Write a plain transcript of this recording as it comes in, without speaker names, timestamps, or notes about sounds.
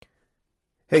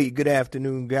Hey, good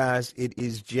afternoon, guys. It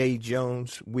is Jay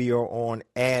Jones. We are on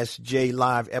Ask Jay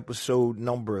Live, episode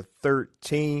number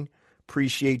 13.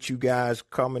 Appreciate you guys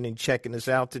coming and checking us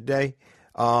out today.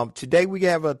 Today we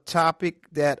have a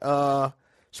topic that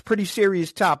it's a pretty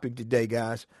serious topic today,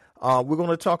 guys. We're going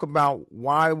to talk about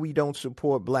why we don't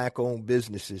support Black-owned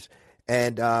businesses.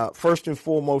 And first and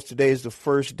foremost, today is the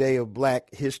first day of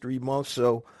Black History Month,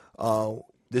 so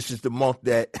this is the month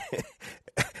that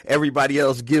everybody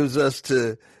else gives us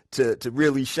to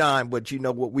really shine. But you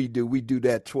know what we do? We do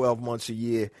that 12 months a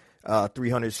year,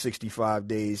 365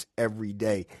 days every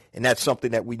day. And that's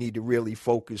something that we need to really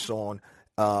focus on.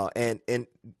 And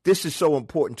this is so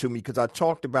important to me because I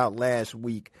talked about last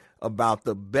week about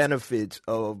the benefits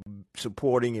of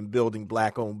supporting and building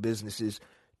Black-owned businesses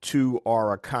to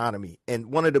our economy. And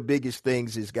one of the biggest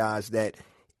things is, guys, that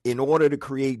in order to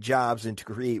create jobs and to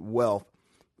create wealth,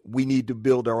 we need to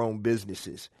build our own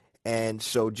businesses. And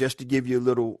so just to give you a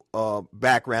little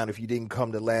background, if you didn't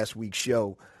come to last week's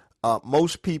show,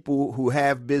 most people who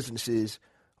have businesses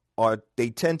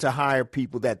they tend to hire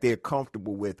people that they're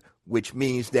comfortable with, which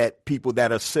means that people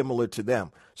that are similar to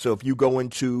them. So if you go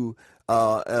into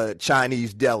a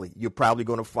Chinese deli, you're probably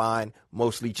going to find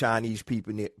mostly Chinese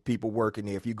people working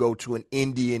there. If you go to an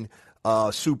Indian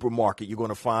supermarket, you're going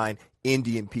to find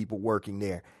Indian people working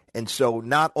there. And so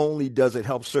not only does it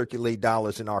help circulate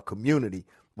dollars in our community,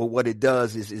 but what it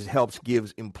does is it helps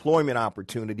gives employment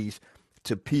opportunities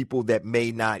to people that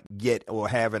may not get or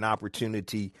have an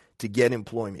opportunity to get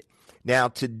employment. Now,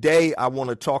 today, I want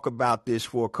to talk about this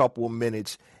for a couple of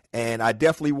minutes, and I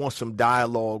definitely want some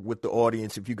dialogue with the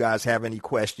audience. If you guys have any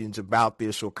questions about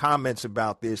this or comments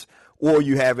about this, or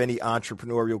you have any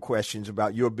entrepreneurial questions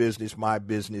about your business, my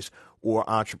business, or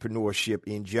entrepreneurship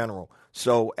in general.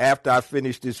 So after I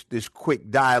finish this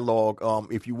quick dialogue,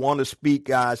 if you want to speak,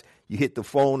 guys, you hit the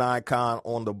phone icon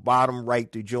on the bottom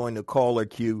right to join the caller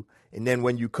queue. And then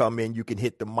when you come in, you can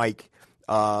hit the mic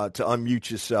to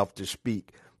unmute yourself to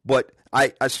speak. But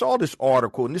I saw this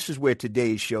article, and this is where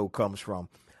today's show comes from.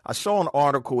 I saw an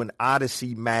article in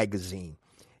Odyssey magazine,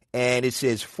 and it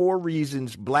says 4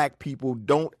 reasons Black people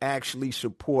don't actually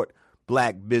support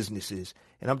Black businesses.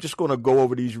 And I'm just going to go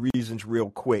over these reasons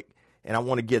real quick, and I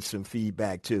want to get some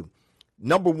feedback too.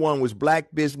 Number 1 was Black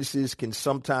businesses can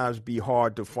sometimes be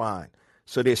hard to find.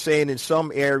 So they're saying in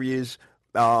some areas,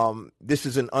 this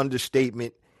is an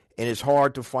understatement, and it's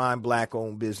hard to find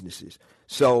Black-owned businesses.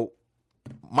 So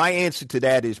my answer to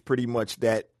that is pretty much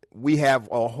that we have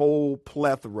a whole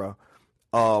plethora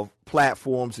of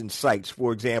platforms and sites.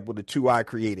 For example, the 2 I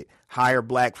created,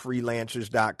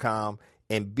 hireblackfreelancers.com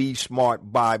and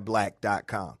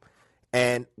besmartbyblack.com.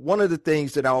 And one of the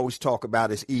things that I always talk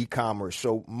about is e-commerce.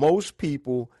 So most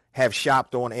people have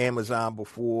shopped on Amazon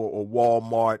before, or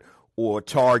Walmart or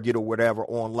Target or whatever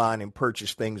online, and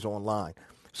purchased things online.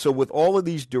 So with all of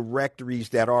these directories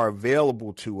that are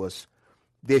available to us,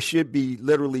 there should be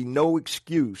literally no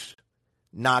excuse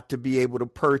not to be able to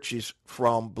purchase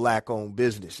from Black-owned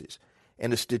businesses.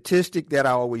 And the statistic that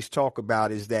I always talk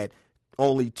about is that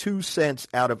only 2 cents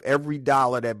out of every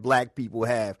dollar that Black people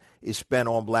have is spent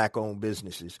on Black-owned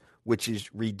businesses, which is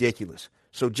ridiculous.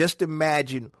 So just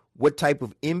imagine what type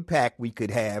of impact we could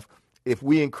have if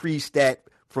we increase that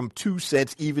from 2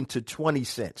 cents even to 20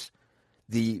 cents.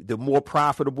 The more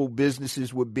profitable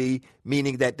businesses would be,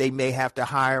 meaning that they may have to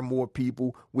hire more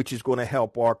people, which is going to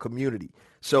help our community.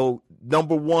 So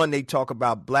number 1, they talk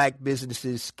about Black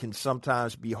businesses can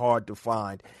sometimes be hard to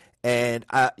find. And,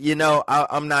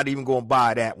 I'm not even going to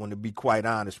buy that one, to be quite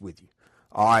honest with you.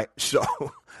 All right. So,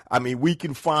 I mean, we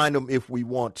can find them if we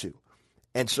want to.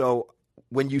 And so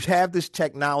when you have this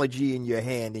technology in your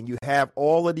hand and you have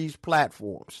all of these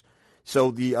platforms,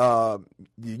 so the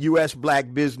U.S.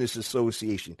 Black Business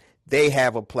Association, they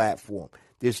have a platform.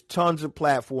 There's tons of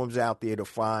platforms out there to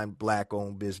find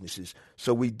Black-owned businesses.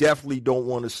 So we definitely don't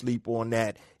want to sleep on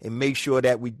that, and make sure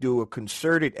that we do a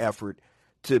concerted effort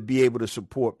to be able to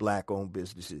support Black-owned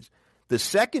businesses. The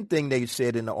second thing they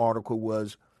said in the article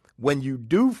was, when you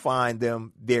do find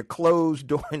them, they're closed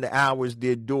during the hours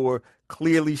their door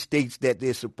clearly states that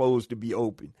they're supposed to be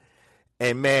open.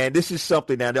 And, man, this is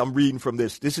something that I'm reading from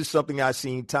this. This is something I've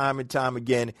seen time and time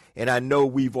again, and I know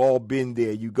we've all been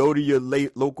there. You go to your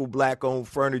local Black-owned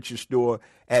furniture store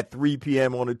at 3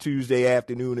 p.m. on a Tuesday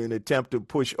afternoon and attempt to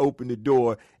push open the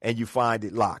door, and you find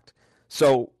it locked.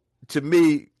 So, to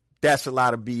me, that's a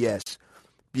lot of BS,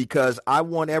 because I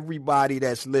want everybody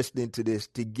that's listening to this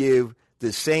to give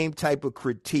the same type of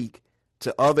critique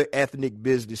to other ethnic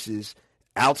businesses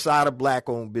outside of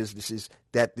Black-owned businesses,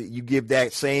 that you give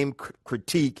that same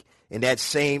critique and that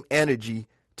same energy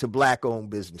to Black-owned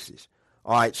businesses.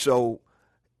 All right, so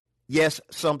Yes,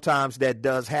 sometimes that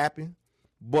does happen,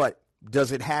 but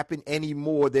does it happen any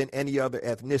more than any other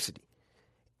ethnicity?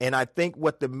 And I think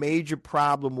what the major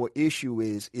problem or issue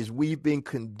is we've been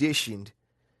conditioned,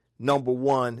 number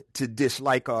one, to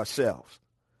dislike ourselves.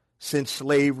 Since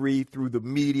slavery, through the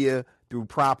media, through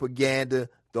propaganda,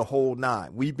 the whole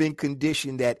nine. We've been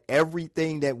conditioned that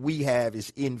everything that we have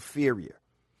is inferior.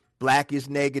 Black is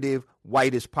negative,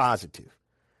 white is positive.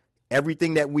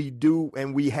 Everything that we do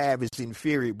and we have is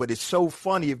inferior. But it's so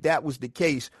funny, if that was the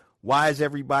case, why is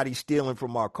everybody stealing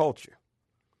from our culture?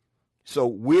 So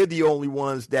we're the only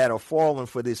ones that are falling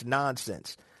for this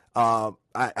nonsense. I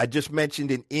just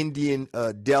mentioned an Indian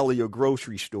deli or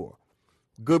grocery store.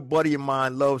 Good buddy of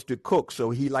mine loves to cook, so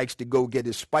he likes to go get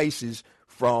his spices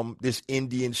from this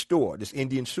Indian store, this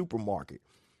Indian supermarket.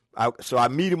 So I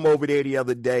meet him over there the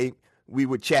other day. We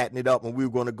were chatting it up, and we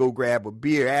were going to go grab a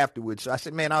beer afterwards. So I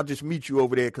said, man, I'll just meet you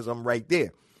over there because I'm right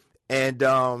there. And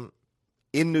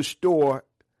in the store,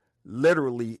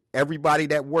 literally everybody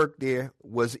that worked there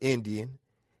was Indian.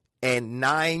 And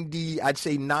I'd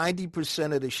say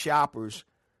 90% of the shoppers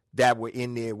that were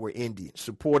in there were Indian,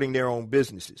 supporting their own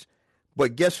businesses.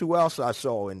 But guess who else I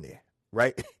saw in there,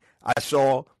 right? I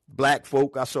saw black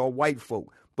folk, I saw white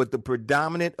folk. But the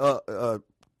predominant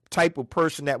type of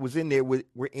person that was in there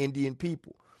were Indian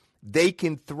people. They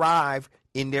can thrive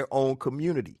in their own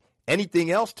community.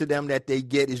 Anything else to them that they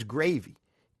get is gravy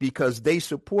because they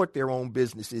support their own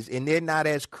businesses, and they're not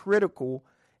as critical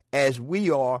as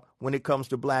we are when it comes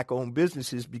to black-owned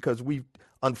businesses because we've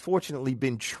unfortunately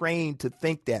been trained to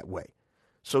think that way.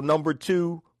 So number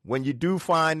two, when you do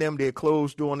find them, they're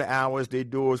closed during the hours. Their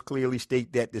doors clearly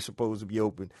state that they're supposed to be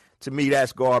open. To me,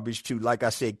 that's garbage, too. Like I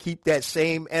said, keep that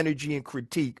same energy and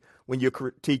critique when you're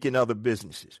critiquing other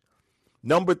businesses.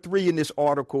 Number three in this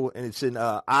article, and it's in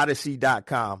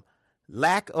Odyssey.com,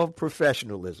 lack of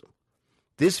professionalism.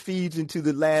 This feeds into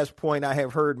the last point. I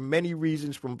have heard many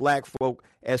reasons from black folk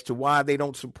as to why they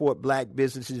don't support black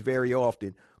businesses very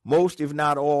often. Most, if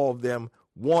not all of them,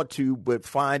 want to, but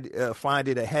find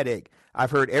it a headache.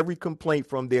 I've heard every complaint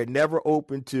from they're never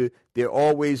open to they're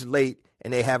always late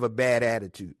and they have a bad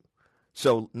attitude.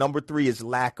 So number three is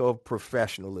lack of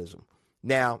professionalism.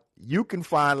 Now, you can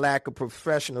find lack of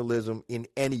professionalism in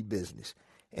any business.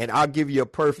 And I'll give you a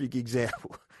perfect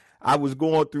example. I was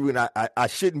going through, and I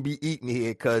shouldn't be eating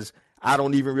here because I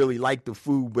don't even really like the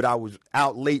food, but I was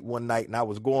out late one night and I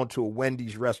was going to a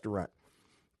Wendy's restaurant.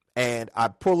 And I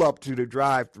pull up to the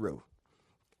drive-thru.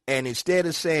 And instead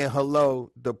of saying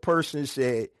hello, the person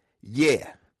said,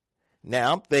 yeah.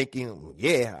 Now I'm thinking,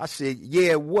 yeah. I said,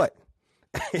 yeah, what?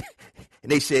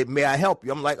 And they said, may I help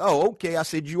you? I'm like, oh, okay. I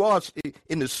said, you are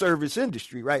in the service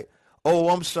industry, right? Oh,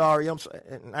 I'm sorry.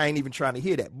 And I ain't even trying to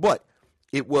hear that. But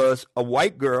it was a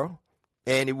white girl,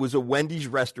 and it was a Wendy's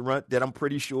restaurant that I'm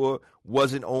pretty sure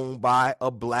wasn't owned by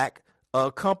a black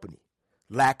company.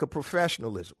 Lack of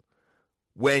professionalism.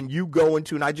 When you go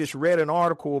into, and I just read an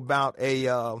article about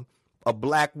a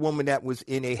black woman that was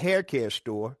in a hair care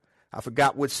store. I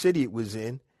forgot what city it was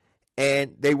in.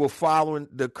 And they were following,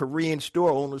 the Korean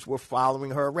store owners were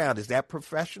following her around. Is that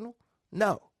professional?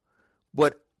 No.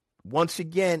 But once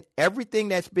again, everything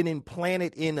that's been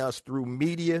implanted in us through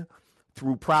media,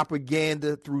 through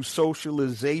propaganda, through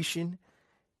socialization,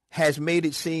 has made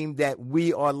it seem that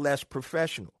we are less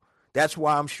professional. That's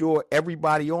why I'm sure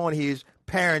everybody on here's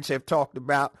parents have talked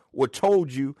about or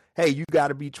told you, hey, you got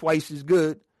to be twice as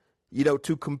good,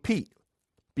 to compete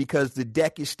because the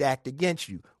deck is stacked against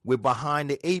you. We're behind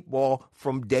the eight ball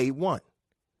from day one.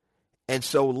 And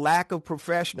so lack of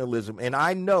professionalism. And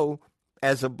I know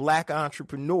as a black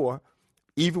entrepreneur,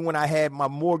 even when I had my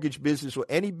mortgage business or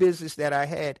any business that I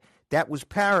had, that was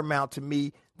paramount to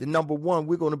me. The number one,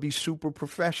 we're going to be super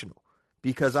professional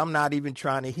because I'm not even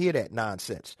trying to hear that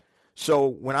nonsense. So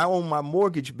when I owned my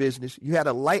mortgage business, you had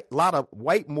a lot of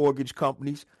white mortgage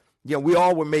companies. We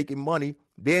all were making money.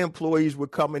 Their employees were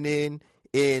coming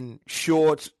in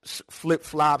shorts,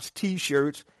 flip-flops,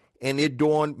 T-shirts, and they're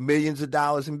doing millions of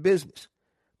dollars in business.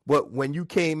 But when you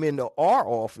came into our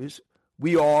office,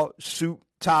 we all suit,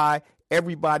 tie,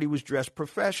 everybody was dressed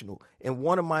professional. And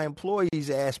one of my employees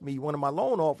asked me, one of my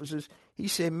loan officers, he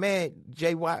said, man,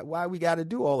 Jay, why we got to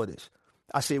do all of this?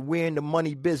 I said, we're in the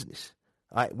money business.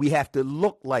 All right, we have to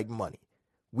look like money.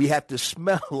 We have to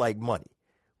smell like money.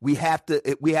 We have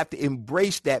to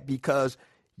embrace that because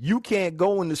you can't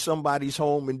go into somebody's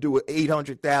home and do an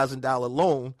 $800,000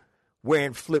 loan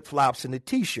wearing flip-flops and a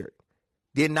T-shirt.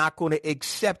 They're not going to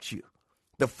accept you.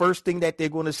 The first thing that they're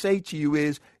going to say to you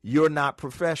is you're not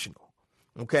professional.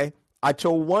 Okay? I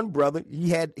told one brother he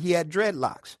had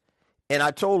dreadlocks, and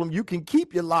I told him you can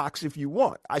keep your locks if you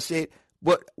want. I said,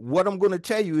 But what I'm going to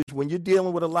tell you is when you're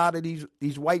dealing with a lot of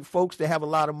these white folks that have a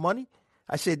lot of money,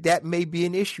 I said that may be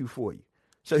an issue for you.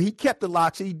 So he kept the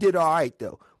locks. He did all right,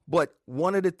 though. But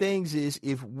one of the things is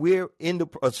if we're in the,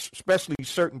 especially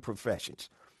certain professions,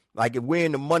 like if we're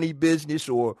in the money business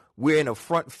or we're in a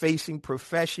front-facing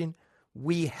profession,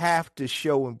 we have to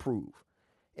show and prove.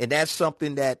 And that's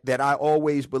something that I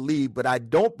always believe, but I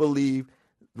don't believe,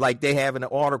 like they have in the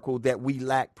article, that we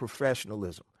lack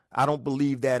professionalism. I don't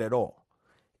believe that at all.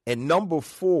 And number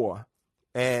 4,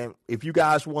 and if you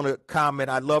guys want to comment,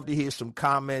 I'd love to hear some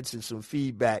comments and some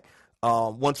feedback.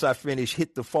 Once I finish,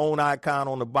 hit the phone icon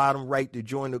on the bottom right to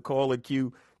join the caller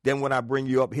queue. Then when I bring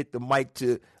you up, hit the mic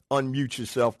to unmute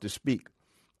yourself to speak.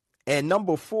 And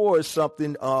number 4 is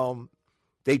something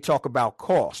they talk about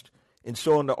cost. And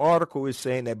so in the article is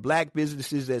saying that black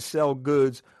businesses that sell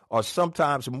goods are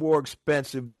sometimes more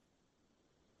expensive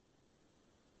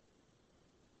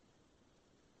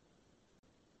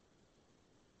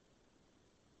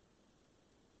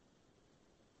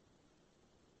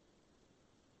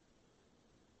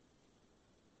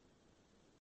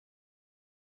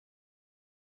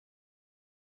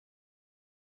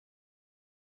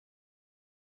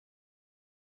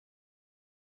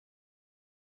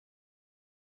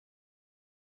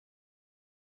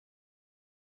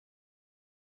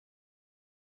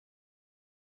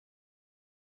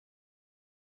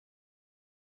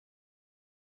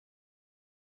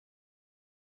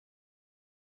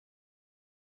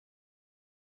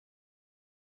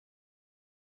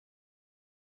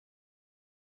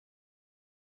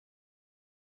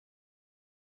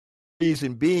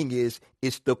reason being is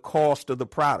it's the cost of the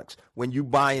products. When you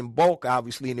buy in bulk,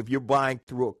 obviously, and if you're buying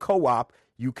through a co-op,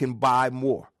 you can buy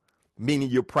more,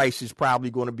 meaning your price is probably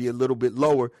going to be a little bit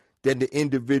lower than the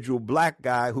individual black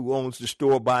guy who owns the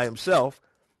store by himself,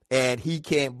 and he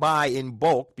can't buy in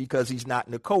bulk because he's not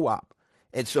in a co-op.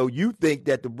 And so you think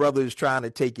that the brother is trying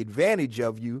to take advantage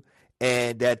of you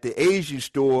and that the Asian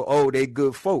store, oh, they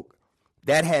good folk.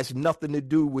 That has nothing to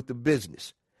do with the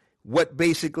business. What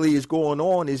basically is going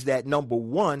on is that number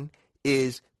 1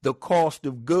 is the cost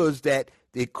of goods that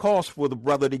it costs for the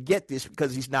brother to get this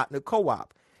because he's not in a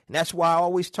co-op. And that's why I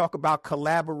always talk about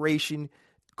collaboration,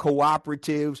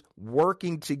 cooperatives,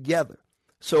 working together.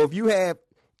 So if you have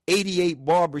 88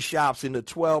 barbershops in a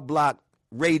 12-block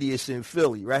radius in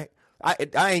Philly, right? I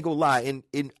ain't gonna lie,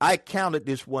 and I counted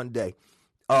this one day.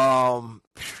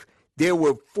 There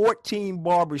were 14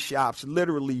 barbershops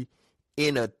literally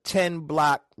in a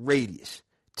 10-block radius,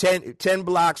 10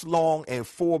 blocks long and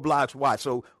 4 blocks wide,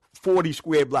 so 40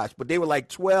 square blocks. But they were like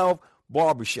 12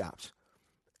 barbershops.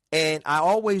 And I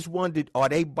always wondered, are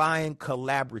they buying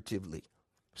collaboratively?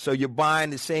 So you're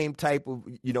buying the same type of,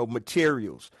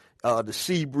 materials, the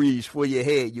sea breeze for your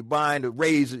hair. You're buying the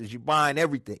razors. You're buying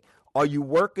everything. Are you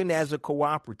working as a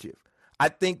cooperative? I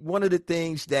think one of the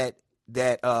things that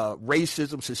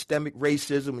racism, systemic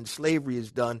racism, and slavery has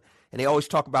done, and they always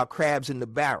talk about crabs in the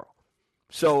barrel.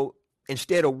 So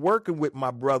instead of working with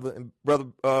my brother, and brother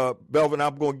Belvin,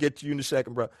 I'm going to get to you in a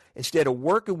second, brother. Instead of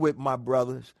working with my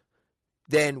brothers,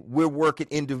 then we're working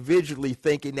individually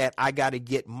thinking that I got to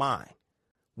get mine.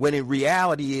 When in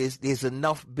reality is there's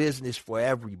enough business for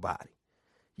everybody.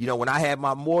 When I had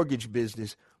my mortgage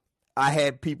business, I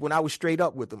had people, and I was straight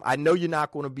up with them. I know you're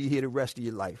not going to be here the rest of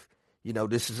your life.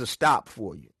 This is a stop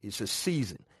for you. It's a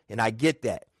season, and I get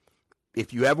that.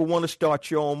 If you ever want to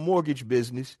start your own mortgage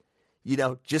business,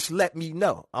 just let me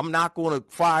know. I'm not going to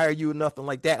fire you or nothing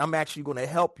like that. I'm actually going to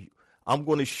help you. I'm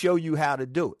going to show you how to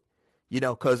do it.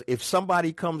 Because if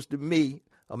somebody comes to me,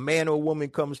 a man or a woman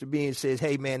comes to me and says,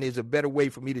 hey, man, there's a better way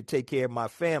for me to take care of my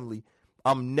family,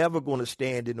 I'm never going to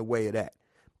stand in the way of that.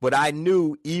 But I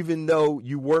knew even though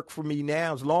you work for me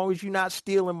now, as long as you're not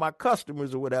stealing my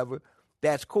customers or whatever,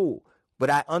 that's cool. But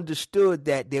I understood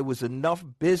that there was enough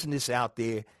business out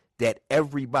there that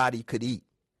everybody could eat.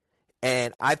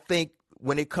 And I think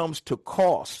when it comes to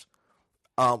costs,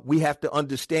 we have to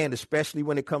understand, especially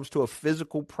when it comes to a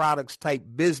physical products type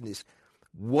business,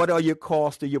 what are your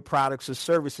costs of your products or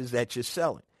services that you're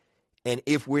selling? And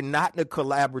if we're not in a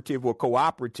collaborative or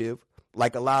cooperative,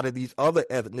 like a lot of these other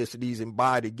ethnicities and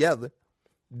buy together,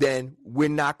 then we're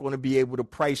not going to be able to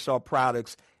price our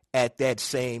products at that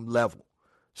same level.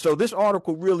 So this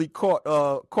article really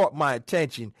caught my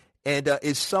attention, and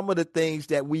it's some of the things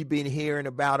that we've been hearing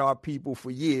about our people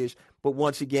for years. But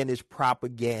once again, it's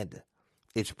propaganda.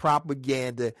 It's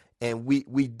propaganda, and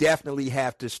we definitely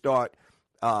have to start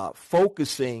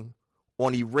focusing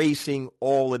on erasing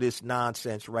all of this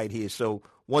nonsense right here. So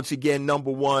once again,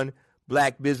 number 1,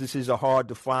 black businesses are hard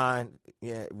to find.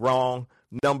 Yeah, wrong.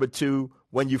 Number 2,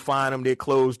 When you find them, they're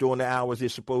closed during the hours they're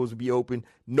supposed to be open,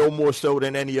 no more so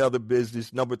than any other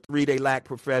business. Number 3, they lack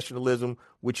professionalism,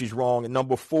 which is wrong. And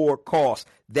number 4, cost.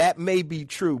 That may be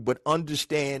true, but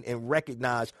understand and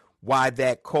recognize why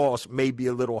that cost may be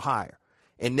a little higher.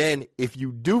 And then if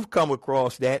you do come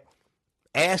across that,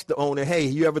 ask the owner, hey,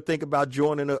 you ever think about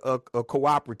joining a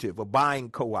cooperative, a buying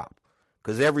co-op?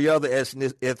 Because every other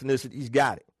ethnicity's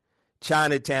got it.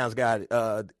 Chinatown's got it.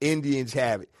 The Indians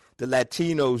have it. The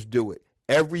Latinos do it.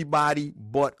 Everybody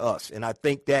but us. And I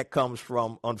think that comes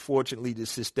from, unfortunately, the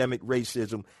systemic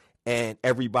racism and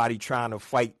everybody trying to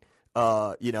fight,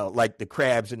 like the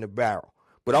crabs in the barrel.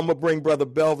 But I'm going to bring Brother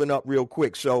Belvin up real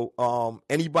quick. So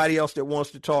anybody else that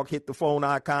wants to talk, hit the phone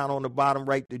icon on the bottom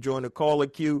right to join the caller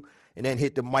queue, and then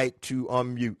hit the mic to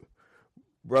unmute.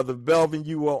 Brother Belvin,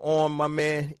 you are on, my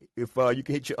man. If you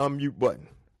can hit your unmute button.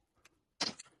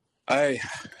 Hey,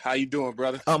 how you doing,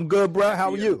 brother? I'm good, bro.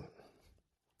 How are you?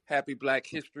 Happy Black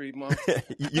History Month.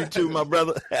 You too, my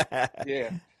brother.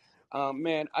 Yeah.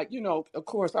 Man, of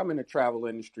course, I'm in the travel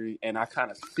industry, and I kind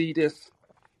of see this,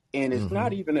 and it's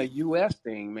not even a U.S.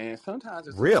 thing, man. Sometimes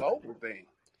it's a global thing,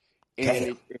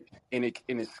 and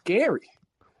it's scary.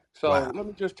 So let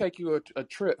me just take you a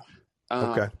trip.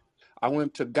 Okay. I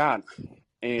went to Ghana,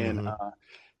 and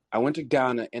and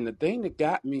the thing that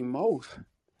got me most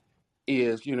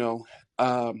is,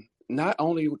 not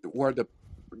only were the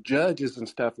judges and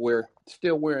stuff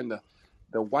still wearing the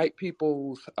white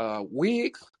people's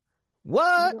wigs.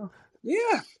 What?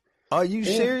 Yeah. Are you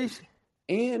serious?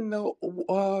 And the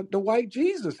white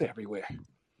Jesus everywhere.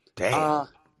 Damn.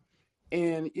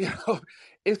 And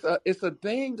it's a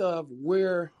thing of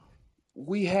where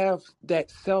we have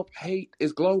that self-hate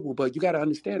is global, but you got to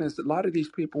understand is a lot of these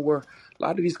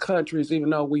countries, even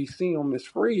though we see them as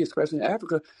free, especially in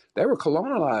Africa, they were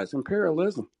colonialized,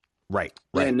 imperialism. Right.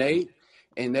 And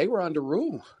they were under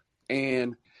rule.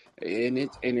 And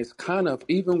it's kind of,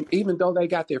 even though they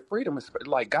got their freedom,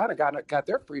 like Ghana got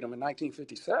their freedom in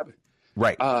 1957.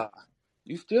 Right.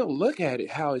 You still look at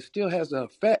it, how it still has the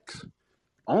effects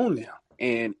on them.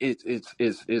 And it's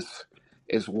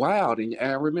wild. And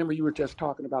I remember you were just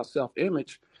talking about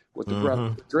self-image with the brother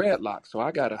with the dreadlocks. So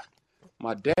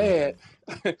my dad,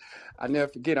 I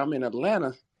never forget, I'm in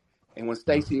Atlanta, and when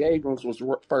Stacey Abrams was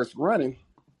first running,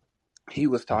 he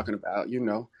was talking about,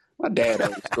 my dad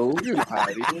old school, you know how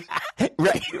it is.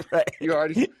 Right. You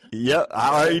already. Yep,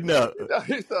 I already know.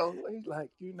 So he's like,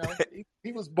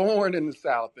 he was born in the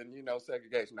South, and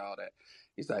segregation, all that.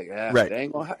 He's like, they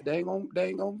ain't gonna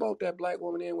vote that black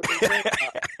woman in with them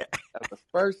dreadlocks. That's the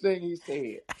first thing he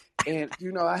said. And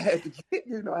I had to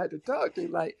talk to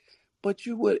him like, but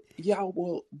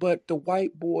but the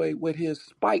white boy with his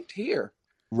spiked hair,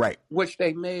 right, which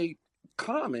they made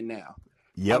common now.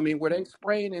 Yep. I mean, where they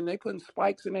spraying and they putting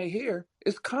spikes in their hair,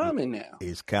 it's common now.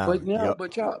 It's common. But now,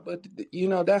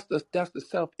 that's the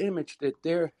self-image that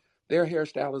their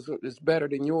hairstyle is better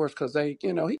than yours because he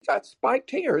got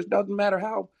spiked hair. It doesn't matter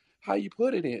how you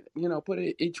put it in, put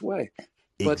it each way.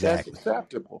 But that's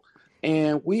acceptable.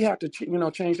 And we have to,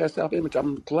 change that self-image.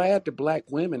 I'm glad the black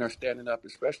women are standing up,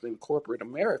 especially in corporate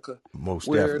America. Most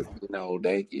where,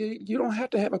 definitely. You don't have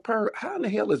to have a how in the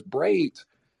hell is braids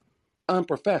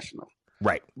unprofessional?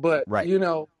 Right. But, but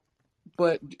the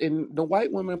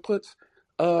white woman puts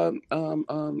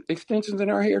extensions in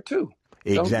her hair too.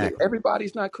 Exactly.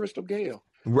 Everybody's not Crystal Gale.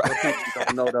 Right. People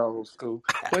don't know the old school.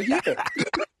 But yeah.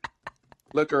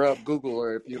 Look her up, Google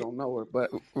her if you don't know her.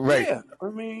 But yeah, I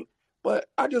mean, but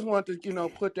I just wanted to,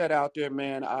 put that out there,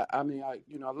 man. I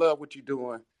love what you're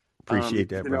doing. Appreciate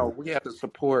that, bro. We have to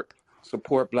support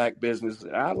black business.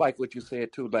 And I like what you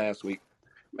said too last week.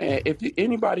 Man, if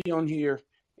anybody on here,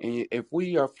 and if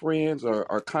we are friends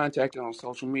or are contacted on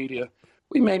social media,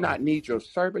 we may not need your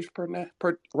service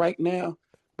right now,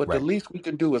 but the least we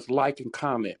can do is like and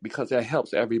comment because that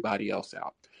helps everybody else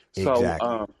out. Exactly.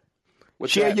 So,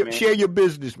 share your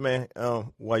business, man,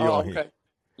 while you're on here.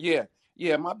 Yeah.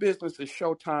 My business is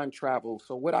Showtime Travel.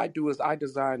 So what I do is I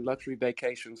design luxury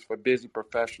vacations for busy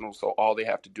professionals. So all they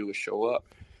have to do is show up.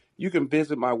 You can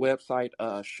visit my website,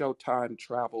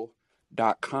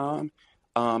 showtimetravel.com.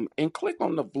 And click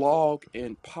on the vlog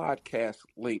and podcast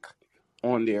link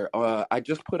on there. I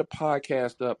just put a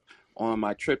podcast up on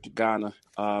my trip to Ghana.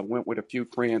 Went with a few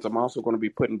friends. I'm also going to be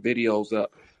putting videos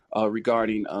up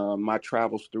regarding my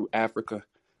travels through Africa.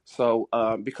 So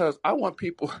because I want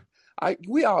people,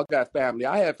 we all got family.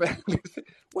 I have family.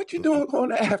 What you doing going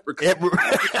to Africa?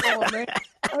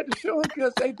 I had to show them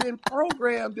because they've been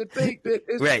programmed to think that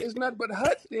it's nothing but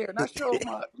huts there. And I showed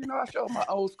my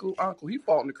old school uncle. He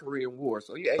fought in the Korean War,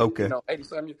 so he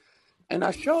 80-something years. And I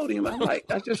showed him. I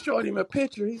just showed him a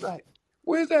picture. He's like,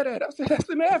 Where's that at? I said, that's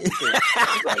in Africa.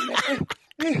 It's like,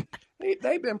 man,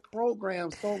 they've been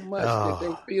programmed so much that they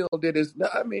Oh, feel that it's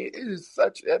not, I mean, it is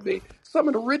such, I mean, some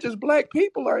of the richest black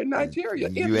people are in Nigeria,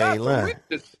 if you ain't not the lying.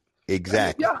 richest. I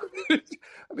mean, Exactly. yeah.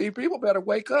 I mean, people better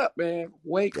wake up, man.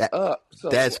 Wake That up.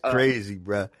 that's So, crazy,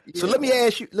 bro. So yeah.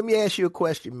 let me ask you a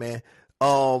question, man.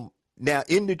 Now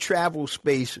in the travel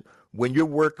space, when you're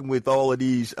working with all of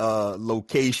these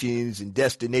locations and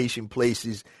destination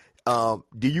places,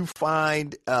 do you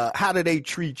find how do they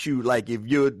treat you? Like if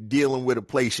you're dealing with a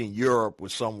place in Europe or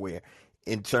somewhere,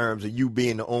 in terms of you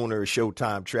being the owner of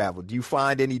Showtime Travel, do you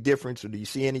find any difference or do you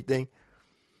see anything?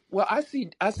 Well, I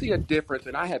see a difference,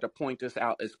 and I had to point this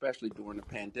out, especially during the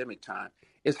pandemic time,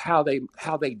 is how they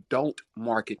don't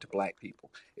market to black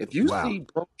people. If you Wow. see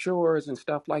brochures and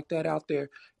stuff like that out there,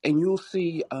 and you'll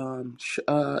see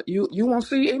you won't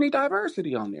see any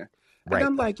diversity on there. And Right.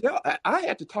 I'm like, yo, I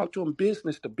had to talk to them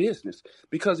business to business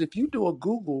because if you do a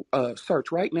Google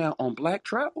search right now on black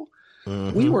travel, we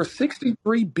Mm-hmm. were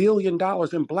 $63 billion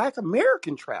in Black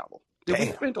American travel that we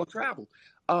Damn. spent on travel,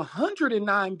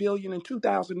 109 billion in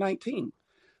 2019.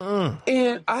 Mm.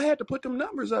 And I had to put them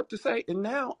numbers up to say, and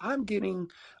now I'm getting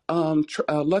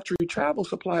luxury travel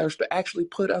suppliers to actually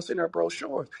put us in their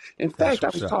brochures. In That's fact, I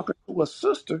what's was up. talking to a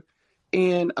sister,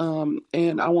 and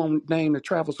I won't name the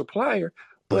travel supplier,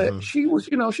 but Mm-hmm. she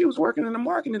was working in the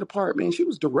marketing department, and she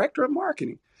was director of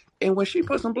marketing. And when she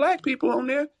put some black people on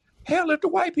there, hell, if the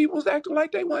white people was acting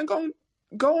like they weren't going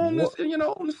to go on What? this,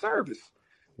 on the service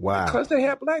Wow. because they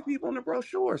have black people on the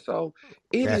brochure. So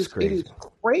it That's is it crazy. is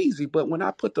crazy. But when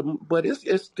I put them, but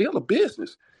it's still a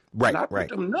business. When Right. I put Right.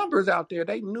 them numbers out there,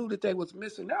 they knew that they was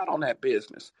missing out on that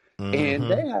business, and Mm-hmm.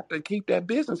 they have to keep that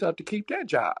business up to keep their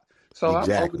job. So I'm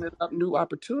Exactly. opening up new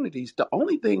opportunities. The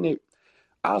only thing that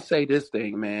I'll say this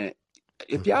thing, man,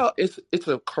 if y'all, it's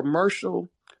a commercial,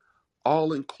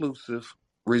 all inclusive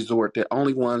resort that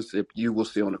only ones that you will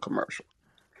see on a commercial,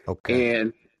 Okay.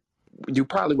 and you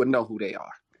probably would know who they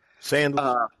are. Sandals.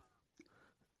 Uh,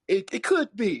 it could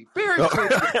be, very could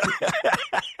be.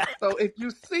 So if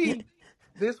you see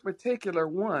this particular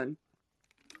one,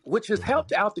 which has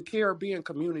helped out the Caribbean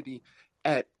community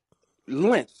at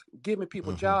length, giving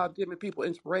people Mm-hmm. jobs, giving people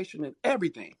inspiration and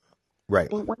everything. Right.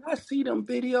 But when I see them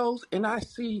videos and I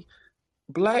see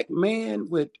black man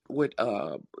with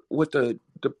the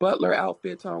butler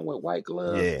outfits on with white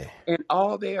gloves Yeah. and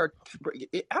all they are,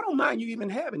 I don't mind you even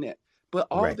having that, but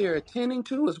all Right. they're attending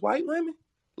to is white women.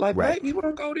 Like Right. black people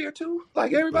don't go there too,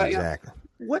 like everybody else. Exactly.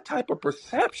 What type of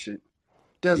perception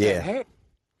does that Yeah. have?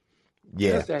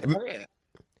 Yeah. Does that have?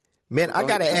 Man, I Go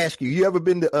ahead. gotta ask you. You ever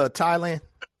been to Thailand?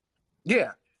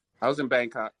 Yeah, I was in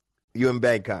Bangkok. You in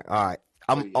Bangkok? All right.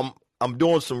 Oh I'm yeah. I'm I'm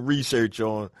doing some research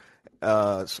on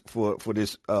for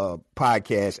this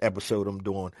podcast episode I'm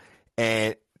doing,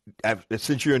 and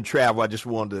since you're in travel, I just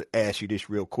wanted to ask you this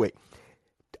real quick.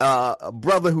 A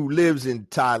brother who lives in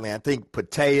Thailand, I think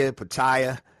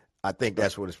Pattaya, I think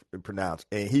that's what it's pronounced.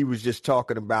 And he was just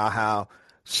talking about how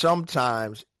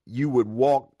sometimes you would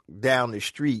walk down the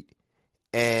street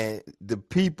and the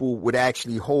people would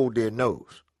actually hold their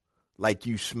nose like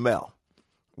you smell,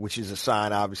 which is a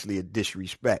sign, obviously, of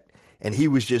disrespect. And he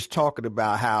was just talking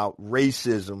about how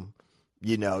racism,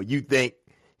 you think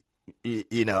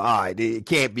all right, it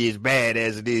can't be as bad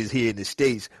as it is here in the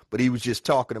States. But he was just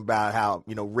talking about how,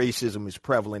 racism is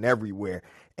prevalent everywhere.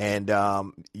 And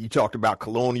you talked about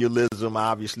colonialism,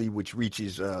 obviously, which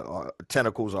reaches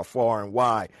tentacles are far and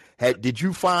wide. Did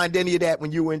you find any of that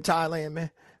when you were in Thailand,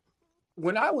 man?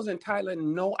 When I was in Thailand,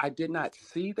 no, I did not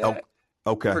see Oh, that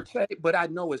okay. per se, but I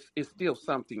know it's still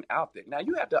something out there. Now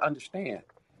you have to understand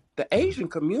the Asian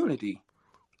community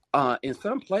in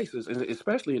some places,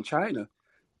 especially in China,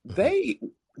 Hmm. they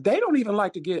don't even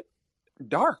like to get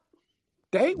dark.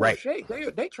 They will Right. shade.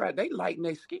 They lighten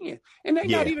their skin, and they're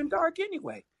not Yeah, even dark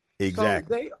anyway. So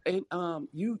exactly.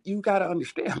 you got to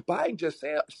understand. Biden just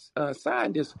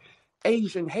signed this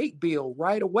Asian hate bill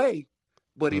right away.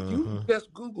 But if you Hmm.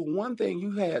 just Google one thing,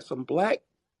 you had some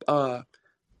uh,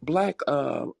 black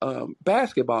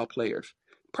basketball players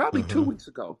probably two Hmm. weeks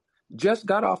ago just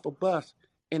got off a bus,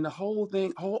 and the all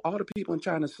the people in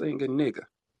China singing nigger,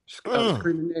 Mm.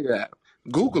 screaming nigger at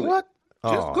 'em. Google it. What?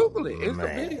 Just Oh, Google it. It's a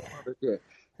man. video of it there.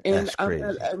 And That's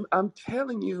crazy. I'm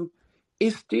telling you,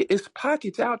 it's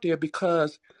pockets out there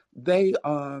because they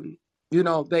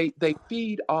they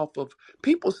feed off of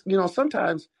people.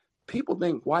 Sometimes people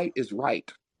think white is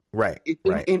right. Right, And,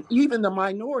 right, and even the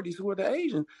minorities who are the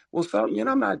Asian, well, some,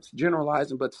 I'm not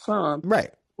generalizing, but some right.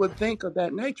 would think of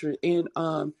that nature, and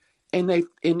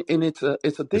it's a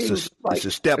It's thing. a It's it's like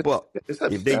a step up. it's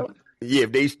a If they step. Yeah,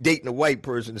 if they dating a white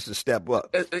person, it's a step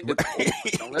up.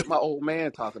 Don't let my old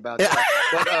man talk about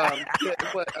that.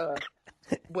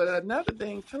 But another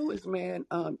thing too is, man,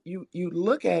 you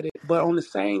look at it, but on the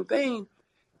same thing,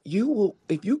 you will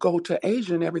if you go to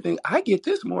Asia and everything. I get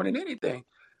this more than anything.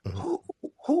 Mhm. Who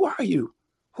who are you?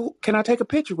 Who can I take a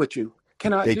picture with you?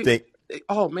 Can I They do? think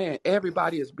Oh man,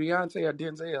 everybody is Beyonce or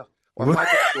Denzel or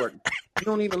Michael Jordan. You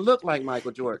don't even look like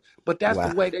Michael Jordan, but that's the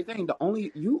wow, way they think. The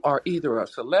only you are either a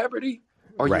celebrity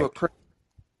or you a right, criminal.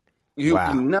 You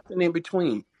wow, nothing in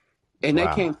between, and they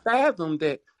wow, can't fathom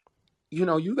that.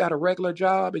 You got a regular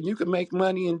job and you can make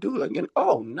money and do it. And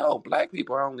oh no, black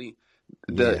people are only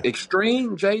the yeah.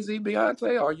 extreme Jay-Z,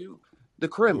 Beyonce. Are you the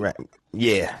Right. criminal?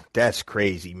 Yeah, that's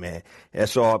crazy, man.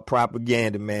 That's all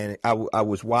propaganda, man. I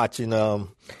was watching a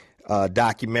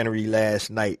documentary last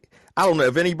night. I don't know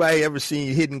if anybody ever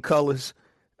seen Hidden Colors.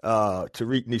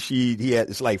 Tariq Nasheed,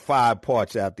 it's like 5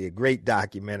 parts out there. Great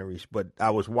documentaries. But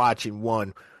I was watching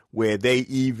one where they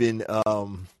even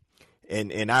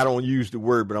and I don't use the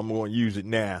word, but I'm going to use it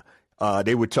now.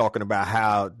 They were talking about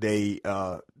how the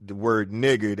word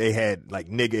nigger, they had like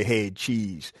nigger head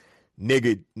cheese,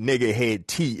 nigger head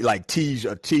tea, like teas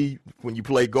or tea when you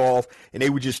play golf. And they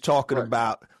were just talking Right.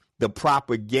 about the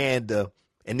propaganda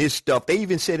and this stuff. They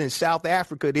even said in South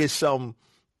Africa, there's some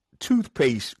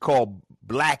toothpaste called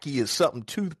Blackie or something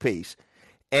toothpaste.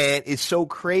 And it's so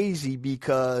crazy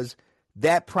because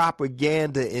that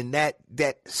propaganda and that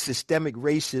systemic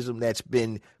racism that's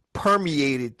been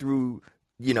permeated through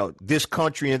this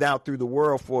country and out through the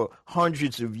world for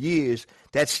hundreds of years,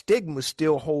 that stigma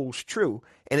still holds true.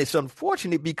 And it's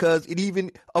unfortunate because it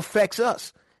even affects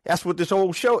us. That's what this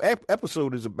whole show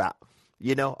episode is about.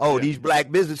 Yeah. These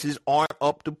black businesses aren't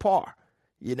up to par.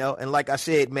 And like I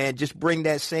said, man, just bring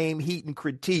that same heat and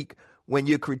critique when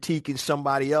you're critiquing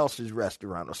somebody else's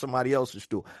restaurant or somebody else's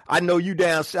store. I know you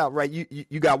down south, right?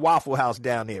 You got Waffle House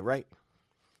down there, right?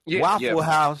 Yeah. Yeah. Waffle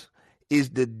House is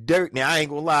the dirt. Now, I ain't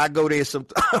gonna lie, I go there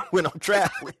sometimes when I'm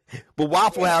traveling. But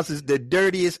Waffle House is the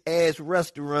dirtiest ass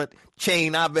restaurant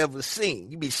chain I've ever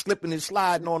seen. You be slipping and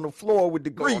sliding on the floor with the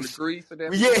Go on the grease. grease and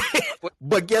everything. Yeah. But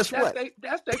But guess what?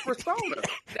 that's their persona.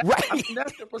 Right.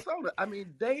 That's their persona. I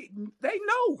mean, they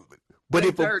know But they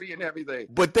if a dirty and everything.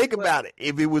 But think But about it.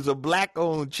 If it was a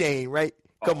black-owned chain, right?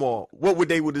 Come oh, on. What would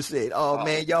they would have said? Oh, oh,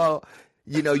 man, y'all,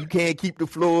 you can't keep the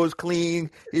floors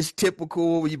clean. It's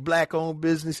typical of your black-owned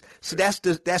business. So that's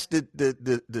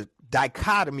the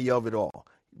dichotomy of it all.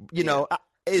 yeah.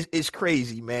 It's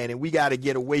crazy, man, and we got to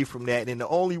get away from that. And the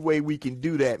only way we can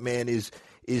do that, man, is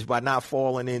by not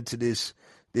falling into this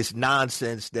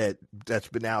nonsense that's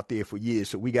been out there for years.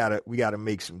 So we gotta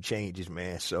make some changes,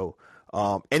 man. So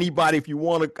anybody, if you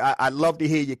want to, I'd love to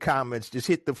hear your comments. Just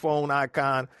hit the phone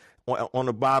icon on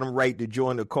the bottom right to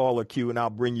join the caller queue, and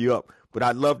I'll bring you up. But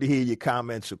I'd love to hear your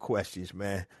comments or questions,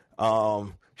 man.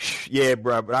 Yeah,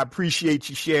 bro. But I appreciate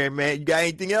you sharing, man. You got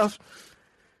anything else?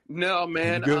 No, You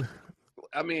man. good?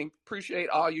 I mean, appreciate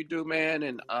all you do, man.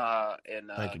 And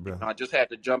Thank you, bro. I just had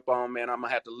to jump on, man. I'm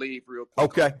gonna have to leave real quick.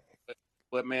 Okay.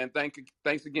 But man,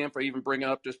 thanks again for even bringing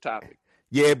up this topic.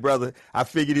 Yeah, brother. I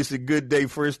figured it's a good day,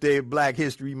 first day of Black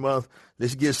History Month.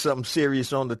 Let's get something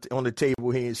serious on the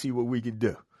table here and see what we can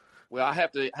do. Well, I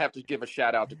have to give a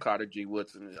shout out to Carter G.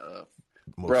 Woodson,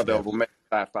 Most brother of definitely.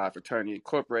 Omega Phi Fraternity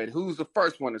Incorporated, who's the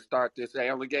first one to start this. They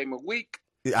only gave him a week.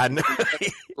 I know.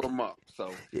 For a month,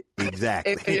 so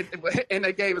Exactly. and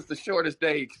they gave us the shortest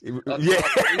day. Yeah.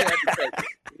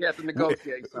 We had to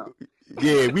negotiate something.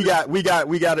 Yeah, we got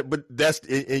it. But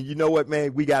and you know what,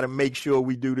 man? We got to make sure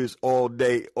we do this all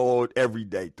day, every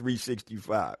day,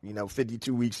 365.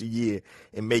 52 weeks a year,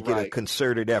 and make it a Right.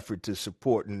 concerted effort to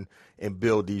support and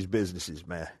build these businesses,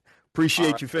 man.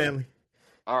 Appreciate right. you, family.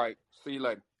 All right, see you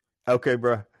later. Okay,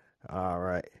 bro. All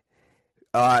right.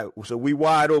 All right, so we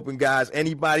wide open, guys.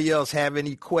 Anybody else have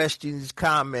any questions,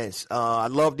 comments?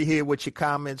 I'd love to hear what your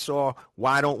comments are.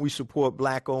 Why don't we support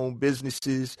black-owned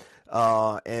businesses?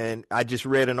 And I just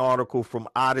read an article from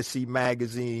Odyssey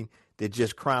Magazine that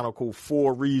just chronicled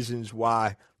 4 reasons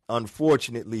why,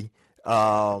 unfortunately,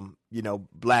 what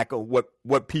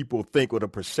people think or the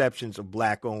perceptions of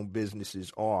black-owned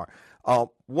businesses are.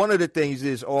 One of the things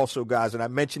is also, guys, and I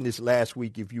mentioned this last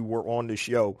week if you were on the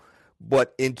show,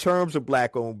 but in terms of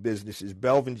black-owned businesses,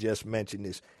 Belvin just mentioned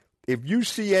this. If you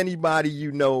see anybody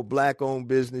black-owned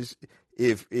business,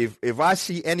 if I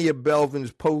see any of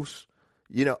Belvin's posts,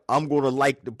 I'm going to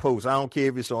like the post. I don't care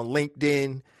if it's on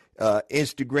LinkedIn,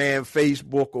 Instagram,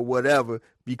 Facebook, or whatever,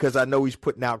 because I know he's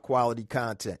putting out quality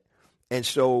content. And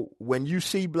so when you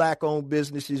see black-owned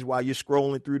businesses while you're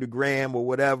scrolling through the gram or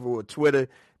whatever or Twitter,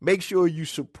 make sure you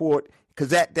support because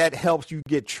that helps you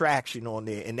get traction on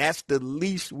there, and that's the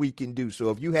least we can do. So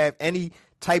if you have any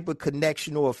type of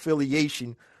connection or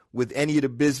affiliation with any of the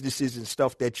businesses and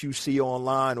stuff that you see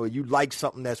online, or you like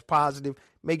something that's positive,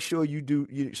 make sure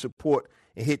you support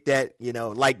and hit that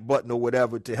like button or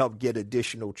whatever to help get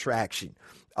additional traction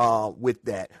with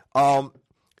that.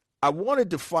 I wanted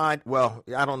to find, well,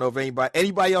 I don't know if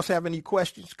anybody else have any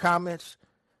questions, comments.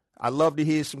 I'd love to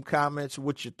hear some comments,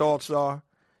 what your thoughts are.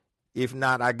 If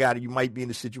not, I got it. You might be in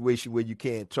a situation where you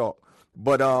can't talk.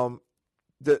 But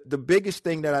the biggest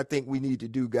thing that I think we need to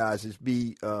do, guys, is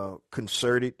be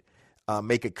concerted,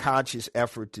 make a conscious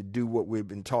effort to do what we've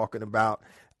been talking about.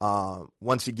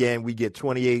 Once again, we get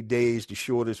 28 days, the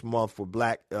shortest month for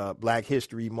Black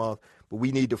History Month, but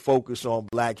we need to focus on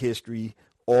Black history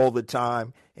all the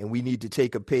time, and we need to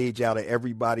take a page out of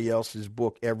everybody else's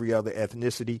book, every other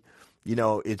ethnicity.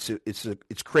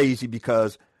 It's crazy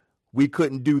because we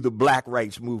couldn't do the Black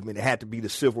rights movement. It had to be the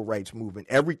civil rights movement.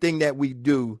 Everything that we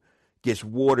do gets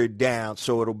watered down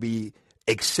so it'll be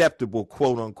acceptable,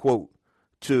 quote unquote,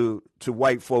 to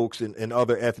white folks and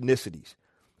other ethnicities.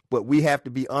 But we have to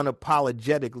be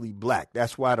unapologetically Black.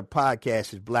 That's why the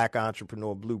podcast is Black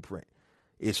Entrepreneur Blueprint.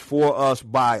 It's for us,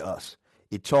 by us.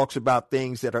 It talks about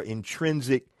things that are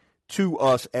intrinsic to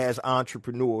us as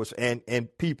entrepreneurs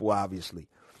and people, obviously.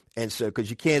 And so, because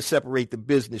you can't separate the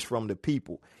business from the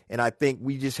people. And I think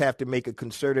we just have to make a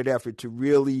concerted effort to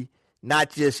really not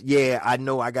just, I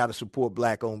know I got to support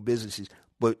Black-owned businesses,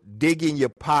 but dig in your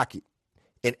pocket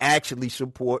and actually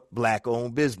support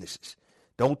Black-owned businesses.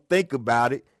 Don't think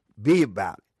about it, be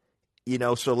about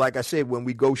it. So like I said, when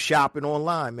we go shopping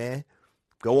online, man,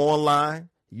 go online,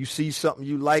 you see something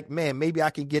you like, man, maybe I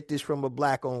can get this from a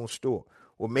Black-owned store.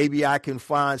 Or maybe I can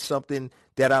find something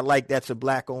that I like that's a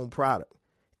Black-owned product.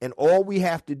 And all we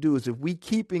have to do is, if we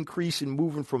keep increasing,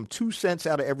 moving from 2 cents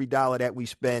out of every dollar that we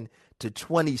spend to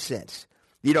 20 cents,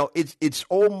 it's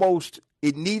almost,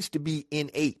 it needs to be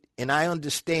innate. And I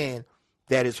understand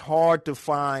that it's hard to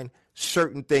find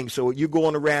certain things. So you're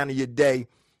going around in your day,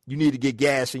 you need to get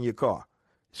gas in your car.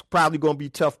 It's probably going to be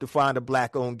tough to find a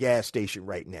Black-owned gas station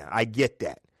right now. I get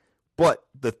that. But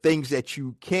the things that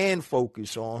you can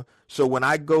focus on, so when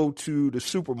I go to the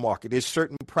supermarket, there's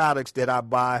certain products that I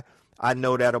buy I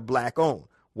know that are Black-owned.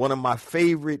 One of my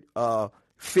favorite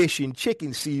fish and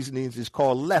chicken seasonings is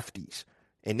called Lefty's,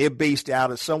 and they're based out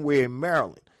of somewhere in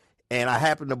Maryland. And I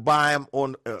happened to buy them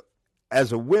on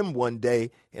as a whim one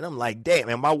day, and I'm like, damn.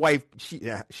 And my wife,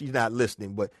 she's not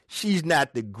listening, but she's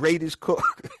not the greatest cook.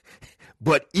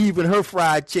 But even her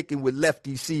fried chicken with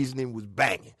Lefty's seasoning was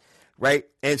banging, right?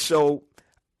 And so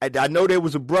I know there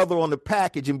was a brother on the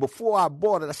package, and before I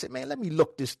bought it, I said, man, let me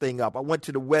look this thing up. I went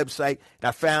to the website, and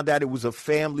I found out it was a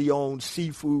family-owned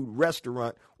seafood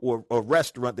restaurant, or a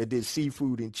restaurant that did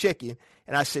seafood and chicken.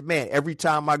 And I said, man, every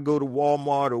time I go to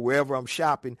Walmart or wherever I'm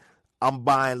shopping, I'm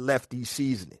buying Lefty's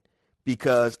seasoning,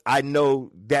 because I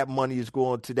know that money is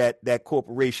going to that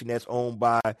corporation that's owned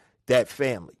by that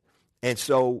family. And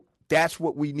so that's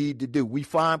what we need to do. We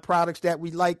find products that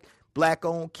we like,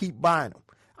 Black-owned, keep buying them.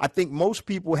 I think most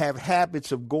people have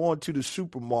habits of going to the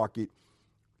supermarket,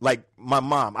 like my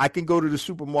mom. I can go to the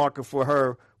supermarket for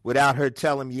her without her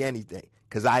telling me anything,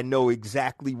 because I know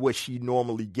exactly what she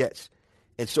normally gets.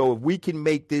 And so if we can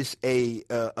make this a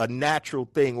natural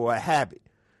thing or a habit,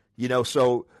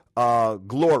 so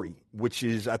Glory, which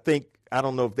is, I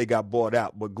don't know if they got bought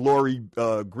out, but Glory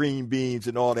green beans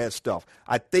and all that stuff.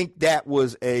 I think that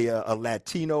was a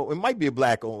Latino. It might be a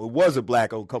Black-owned. It was a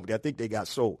Black-owned company. I think they got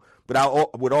sold. But I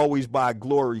would always buy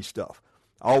Glory stuff.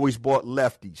 I always bought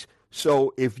Lefty's.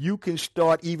 So if you can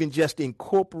start even just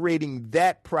incorporating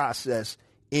that process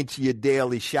into your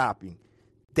daily shopping,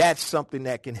 that's something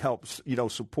that can help,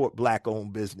 support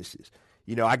Black-owned businesses.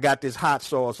 I got this hot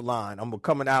sauce line. I'm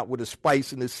coming out with a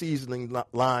spice and a seasoning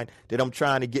line that I'm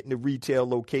trying to get in the retail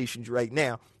locations right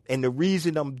now. And the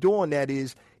reason I'm doing that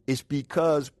is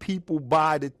because people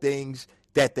buy the things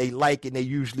that they like, and they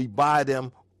usually buy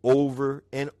them over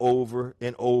and over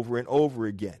and over and over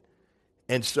again.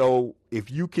 And so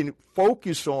if you can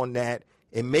focus on that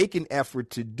and make an effort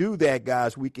to do that,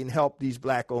 guys, we can help these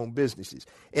Black-owned businesses.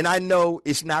 And I know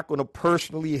it's not going to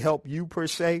personally help you per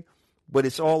se, but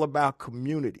it's all about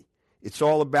community. It's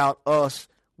all about us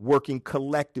working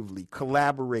collectively,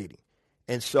 collaborating.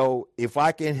 And so if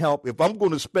I can help, if I'm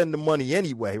going to spend the money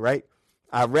anyway, right,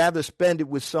 I'd rather spend it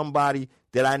with somebody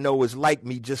that I know is like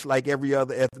me, just like every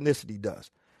other ethnicity does.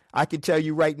 I can tell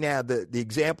you right now, the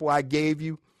example I gave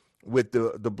you with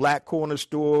the Black corner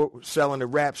store selling the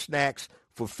wrap snacks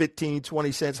for 15,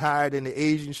 20 cents higher than the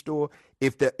Asian store,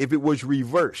 if it was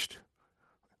reversed,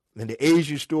 And the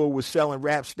Asian store was selling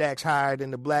Rap Snacks higher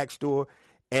than the black store.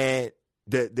 And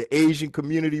the Asian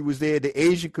community was there. The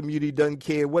Asian community doesn't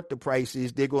care what the price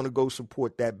is. They're going to go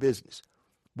support that business.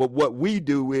 But what we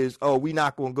do is, we're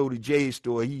not going to go to Jay's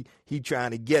store. He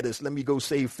trying to get us. Let me go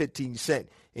save 15 cents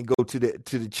and go to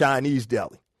the Chinese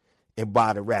deli and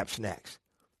buy the Rap Snacks.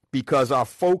 Because our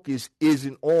focus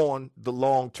isn't on the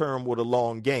long term or the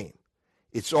long game.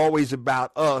 It's always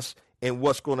about us and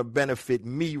what's going to benefit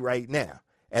me right now,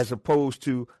 as opposed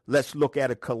to let's look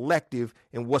at a collective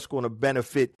and what's going to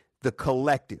benefit the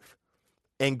collective.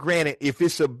 And granted, if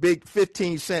it's a big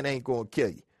 15 cent ain't going to kill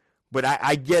you. But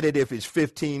I get it if it's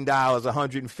 $15,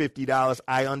 $150.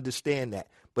 I understand that.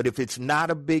 But if it's not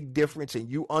a big difference and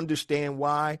you understand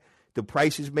why the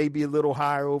prices may be a little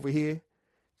higher over here,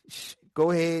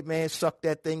 go ahead, man, suck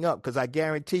that thing up. Because I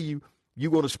guarantee you,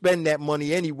 you're going to spend that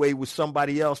money anyway with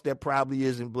somebody else that probably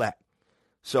isn't black.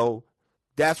 So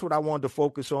that's what I wanted to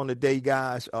focus on today,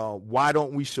 guys. Why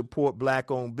don't we support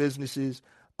black-owned businesses?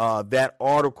 That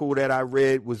article that I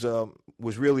read was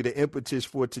really the impetus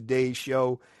for today's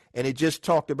show. And it just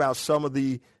talked about some of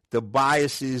the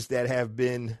biases that have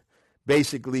been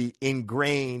basically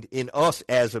ingrained in us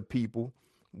as a people,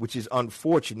 which is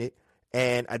unfortunate.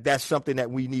 And that's something that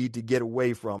we need to get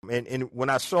away from. And when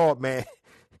I saw it, man,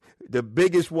 the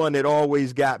biggest one that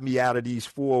always got me out of these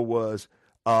four was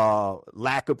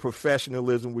lack of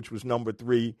professionalism, which was number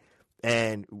 3.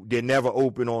 And they're never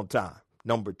open on time,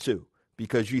 number 2,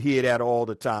 because you hear that all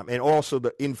the time. And also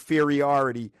the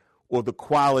inferiority or the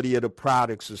quality of the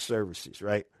products or services,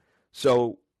 right?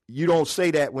 So you don't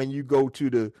say that when you go to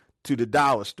the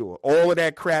dollar store. All of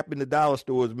that crap in the dollar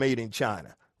store is made in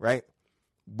China, right?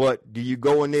 But do you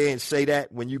go in there and say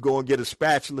that when you go and get a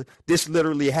spatula? This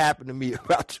literally happened to me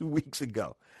about 2 weeks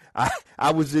ago.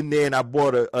 I was in there and I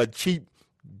bought a cheap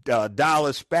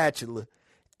dollar spatula,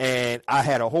 and I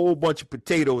had a whole bunch of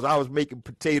potatoes. I was making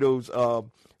potatoes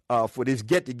for this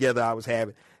get-together I was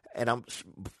having. And I'm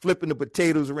flipping the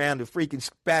potatoes around, the freaking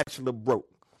spatula broke,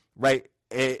 right?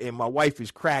 And my wife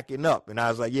is cracking up. And I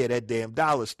was like, yeah, that damn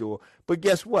dollar store. But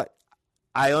guess what?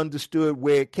 I understood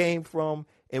where it came from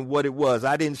and what it was.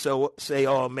 I didn't say,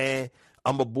 oh, man,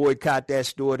 I'm going to boycott that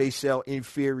store. They sell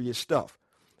inferior stuff.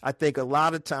 I think a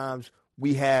lot of times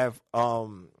we have,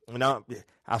 I'll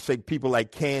say people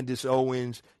like Candace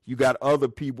Owens. You got other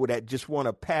people that just want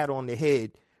a pat on the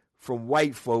head from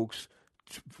white folks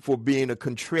for being a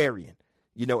contrarian,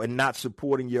 and not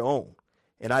supporting your own.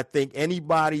 And I think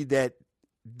anybody that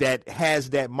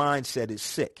has that mindset is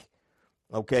sick,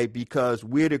 okay, because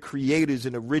we're the creators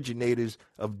and originators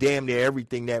of damn near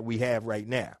everything that we have right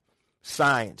now.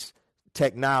 Science,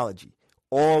 technology,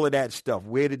 all of that stuff.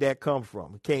 Where did that come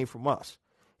from? It came from us.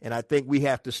 And I think we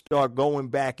have to start going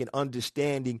back and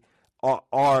understanding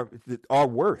our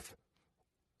worth.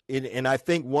 And I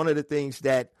think one of the things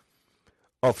that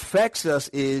affects us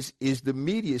is the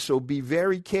media. So be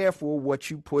very careful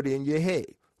what you put in your head,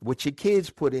 what your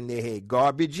kids put in their head.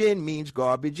 Garbage in means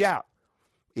garbage out.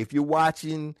 If you're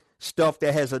watching stuff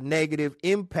that has a negative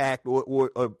impact or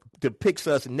depicts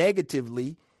us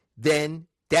negatively, then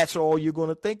that's all you're going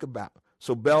to think about.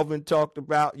 So Belvin talked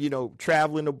about,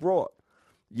 traveling abroad.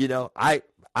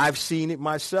 I've seen it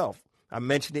myself. I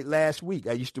mentioned it last week.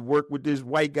 I used to work with this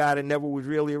white guy that never was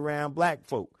really around black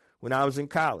folk when I was in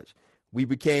college. We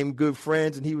became good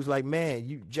friends, and he was like, man,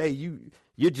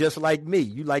 you're just like me.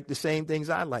 You like the same things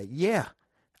I like. Yeah,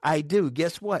 I do.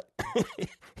 Guess what?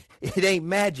 It ain't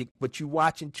magic, but you're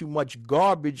watching too much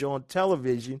garbage on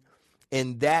television,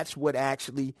 and that's what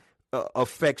actually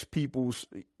affects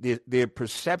their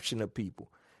perception of people.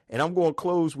 And I'm going to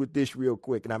close with this real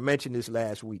quick, and I mentioned this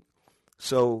last week.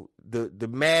 So the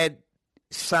mad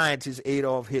scientist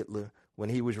Adolf Hitler, when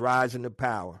he was rising to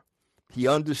power, he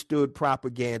understood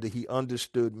propaganda. He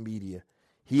understood media.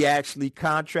 He actually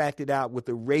contracted out with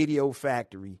a radio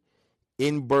factory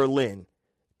in Berlin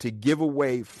to give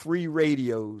away free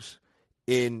radios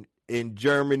in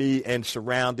Germany and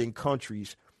surrounding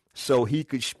countries so he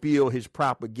could spiel his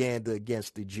propaganda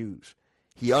against the Jews.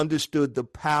 He understood the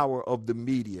power of the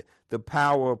media, the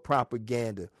power of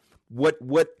propaganda. What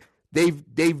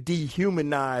they've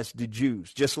dehumanized the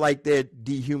Jews, just like they're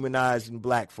dehumanizing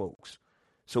black folks.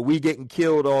 So we getting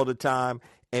killed all the time,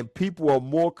 and people are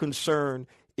more concerned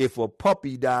if a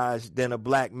puppy dies than a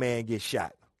black man gets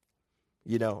shot.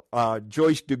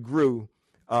 Joyce DeGruy,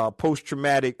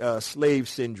 post-traumatic slave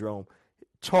syndrome,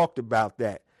 talked about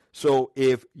that. So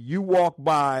if you walk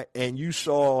by and you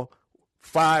saw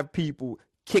 5 people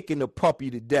kicking a puppy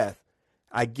to death,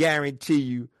 I guarantee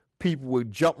you people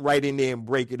would jump right in there and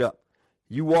break it up.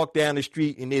 You walk down the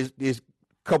street and there's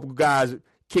a couple guys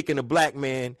kicking a black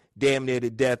man damn near to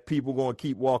death, people going to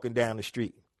keep walking down the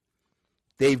street.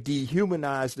 They've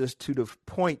dehumanized us to the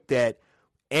point that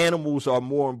animals are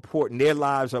more important. Their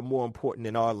lives are more important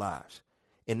than our lives.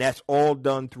 And that's all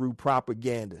done through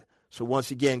propaganda. So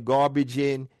once again, garbage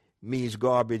in means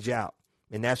garbage out.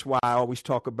 And that's why I always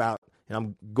talk about, and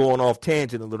I'm going off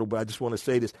tangent a little bit, I just want to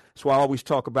say this. That's why I always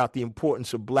talk about the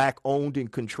importance of black-owned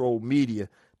and controlled media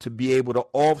to be able to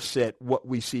offset what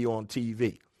we see on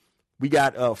TV. We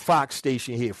got a Fox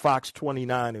station here, Fox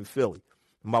 29 in Philly.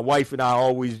 My wife and I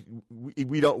always,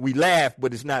 we laugh,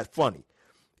 but it's not funny.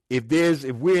 If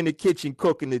we're in the kitchen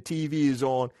cooking, the TV is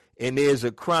on, and there's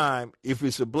a crime, if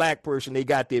it's a black person, they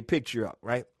got their picture up,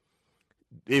 right?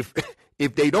 If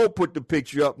they don't put the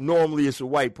picture up, normally it's a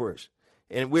white person.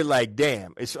 And we're like,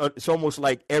 damn, it's almost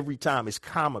like every time it's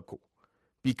comical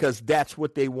because that's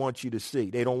what they want you to see.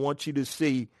 They don't want you to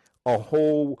see a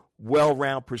whole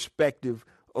well-rounded perspective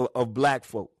of black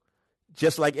folk.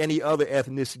 Just like any other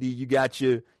ethnicity, you got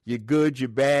your good, your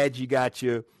bad, you got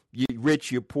your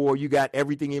rich, your poor, you got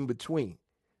everything in between.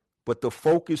 But the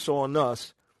focus on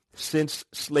us since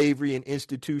slavery and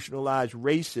institutionalized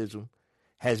racism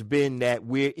has been that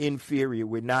we're inferior,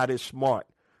 we're not as smart,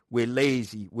 we're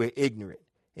lazy, we're ignorant,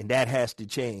 and that has to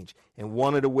change. And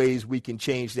one of the ways we can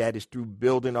change that is through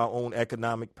building our own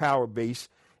economic power base,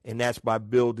 and that's by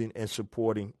building and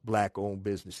supporting black-owned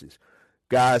businesses.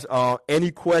 Guys,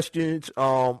 any questions?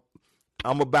 I'm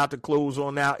about to close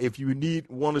on now. If you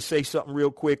want to say something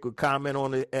real quick or comment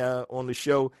on the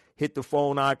show, hit the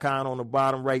phone icon on the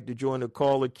bottom right to join the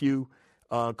caller queue.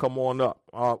 Come on up.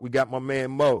 We got my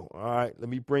man Mo. All right, let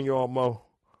me bring you on, Mo.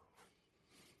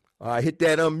 All right, hit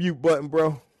that unmute button,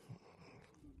 bro.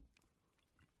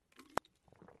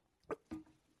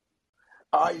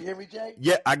 You hear me, Jay?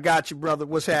 Yeah, I got you, brother.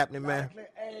 What's happening, man?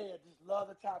 Hey, I just love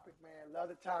the topic, man. Love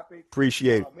the topic.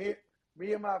 Appreciate it.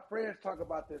 Me and my friends talk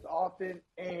about this often,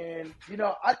 and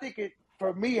I think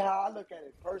for me, how I look at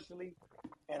it personally,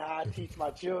 and how I teach my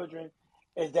children,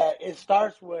 is that it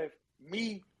starts with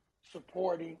me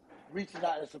reaching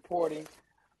out and supporting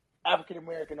African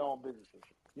American owned businesses.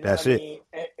 You know That's what I it. mean?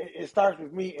 It starts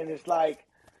with me, and it's like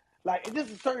it's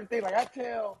just a certain thing. Like I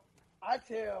tell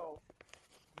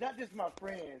not just my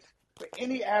friends, but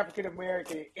any African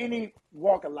American, any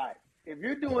walk of life. If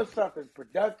you're doing something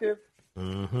productive,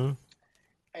 mm-hmm.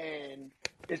 and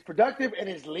it's productive and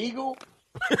it's legal,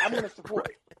 I'm going to support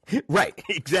it. Right,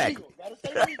 exactly. Legal.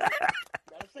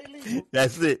 Gotta say legal.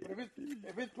 That's it. But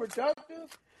if it's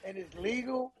productive and it's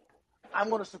legal, I'm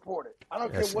going to support it. I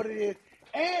don't care what it is.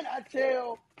 And I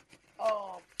tell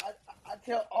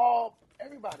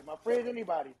everybody, my friends,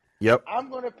 anybody. Yep. I'm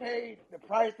going to pay the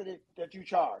price that you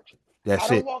charge. I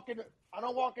don't walk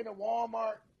into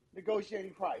Walmart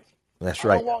negotiating price. That's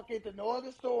right. I don't walk into no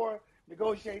other store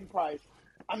negotiating price.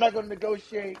 I'm not going to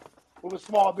negotiate with a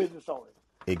small business owner.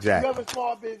 Exactly. If you have a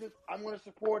small business, I'm going to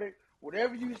support it.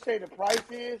 Whatever you say the price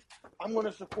is, I'm going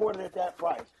to support it at that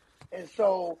price. And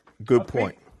so, good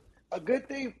point. A big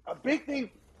thing, a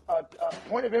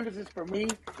point of emphasis for me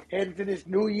heading to this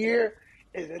new year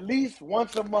is at least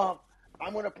once a month,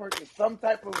 I'm going to purchase some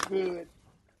type of good,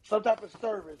 some type of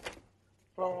service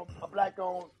from a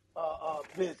black-owned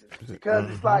business. Because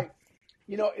it's like,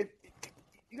 you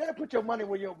got to put your money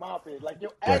where your mouth is. Like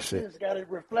your actions got to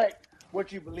reflect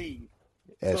what you believe.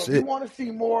 So if you want to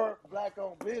see more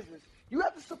black-owned business, you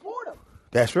have to support them.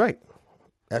 That's right.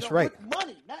 That's right. With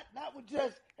money, not with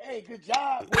just, hey, good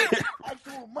job, with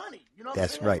actual money. You know what I'm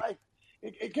saying? Right. Like,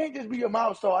 it can't just be your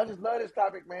mouth. So I just love this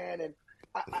topic, man. And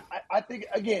I think,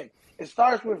 again, it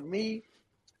starts with me,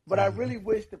 but I really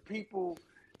wish the people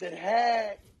that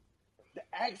had the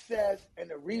access and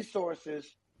the resources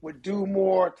would do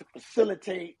more to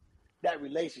facilitate that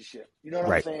relationship. You know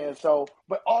what I'm saying? So,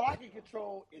 but all I can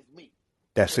control is me.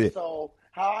 That's it. So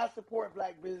how I support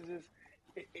black business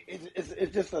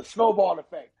it's just a snowball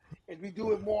effect. If we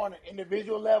do it more on an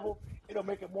individual level, it'll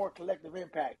make a more collective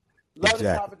impact. Love the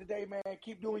topic today, man.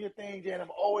 Keep doing your thing, Jan.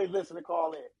 I'm always listening to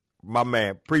call in. My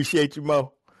man. Appreciate you,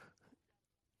 Mo.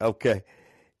 Okay.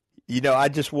 I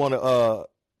just want to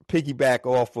piggyback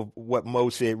off of what Mo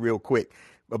said real quick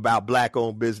about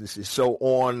black-owned businesses. So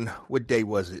on, what day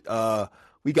was it?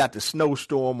 We got the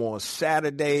snowstorm on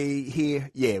Saturday here.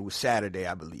 Yeah, it was Saturday,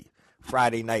 I believe.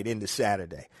 Friday night into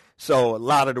Saturday. So a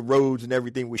lot of the roads and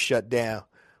everything was shut down.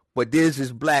 But there's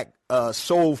this black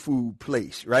soul food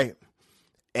place, right?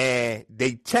 And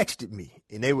they texted me,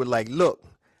 and they were like, look,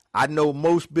 I know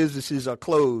most businesses are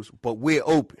closed, but we're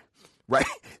open, right?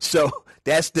 So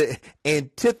that's the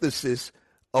antithesis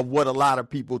of what a lot of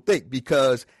people think,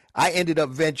 because I ended up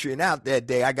venturing out that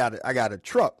day. I got a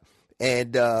truck,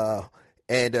 and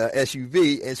and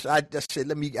SUV. And so I just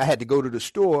said, I had to go to the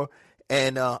store,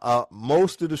 and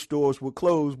most of the stores were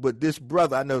closed. But this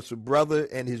brother, I know it's a brother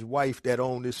and his wife that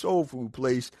own this soul food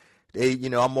place. They,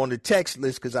 I'm on the text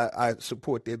list because I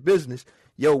support their business.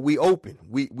 Yo, we open.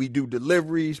 We do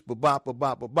deliveries,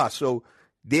 ba. So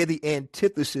they're the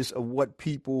antithesis of what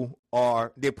people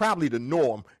are. They're probably the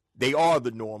norm. They are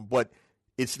the norm, but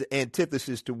it's the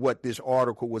antithesis to what this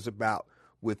article was about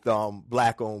with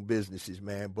black-owned businesses,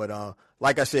 man. But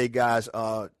like I said, guys,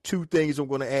 two things I'm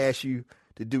going to ask you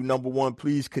to do. Number one,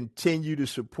 please continue to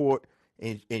support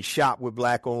and shop with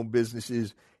black-owned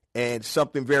businesses. And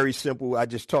something very simple I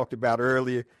just talked about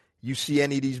earlier, you see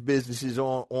any of these businesses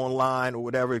online or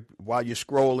whatever while you're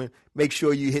scrolling, make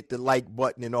sure you hit the like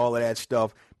button and all of that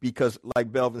stuff because,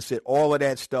 like Belvin said, all of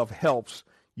that stuff helps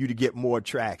you to get more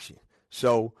traction.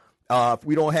 So if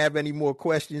we don't have any more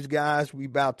questions, guys, we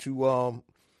about to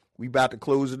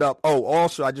close it up. Oh,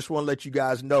 also, I just want to let you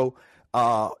guys know,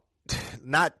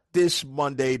 not this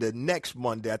Monday, the next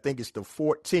Monday, I think it's the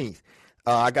 14th,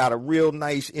 I got a real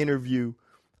nice interview,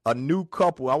 a new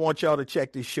couple. I want y'all to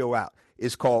check this show out.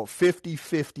 It's called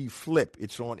 50-50 Flip.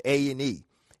 It's on A&E.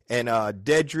 And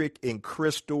Dedrick and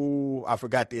Crystal, I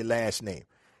forgot their last name,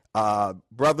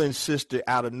 brother and sister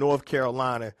out of North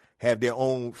Carolina have their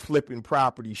own flipping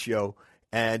property show.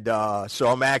 And so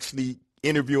I'm actually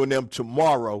interviewing them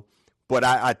tomorrow. But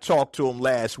I talked to them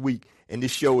last week, and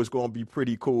this show is going to be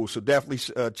pretty cool. So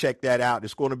definitely check that out.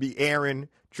 It's going to be airing,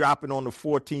 dropping on the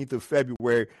 14th of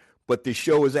February. But the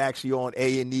show is actually on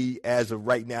A&E as of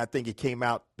right now. I think it came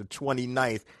out the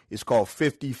 29th. It's called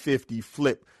 50-50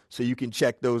 Flip. So you can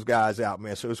check those guys out,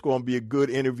 man. So it's going to be a good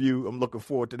interview. I'm looking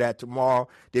forward to that tomorrow.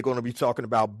 They're going to be talking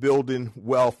about building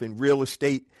wealth in real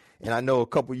estate. And I know a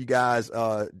couple of you guys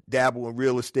dabble in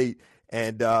real estate.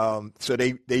 And so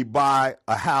they buy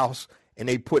a house and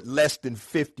they put less than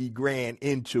 $50,000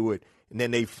 into it. And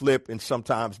then they flip, and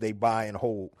sometimes they buy and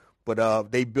hold.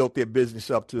 But they built their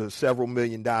business up to several $1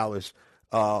 million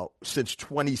since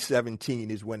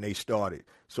 2017 is when they started.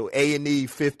 So A&E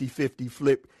 50-50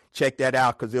 Flip, check that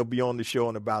out because they'll be on the show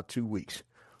in about 2 weeks.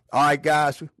 All right,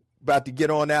 guys, about to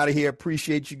get on out of here.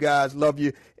 Appreciate you guys. Love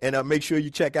you. And make sure you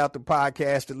check out the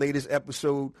podcast, the latest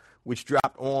episode, which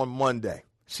dropped on Monday.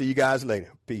 See you guys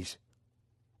later. Peace.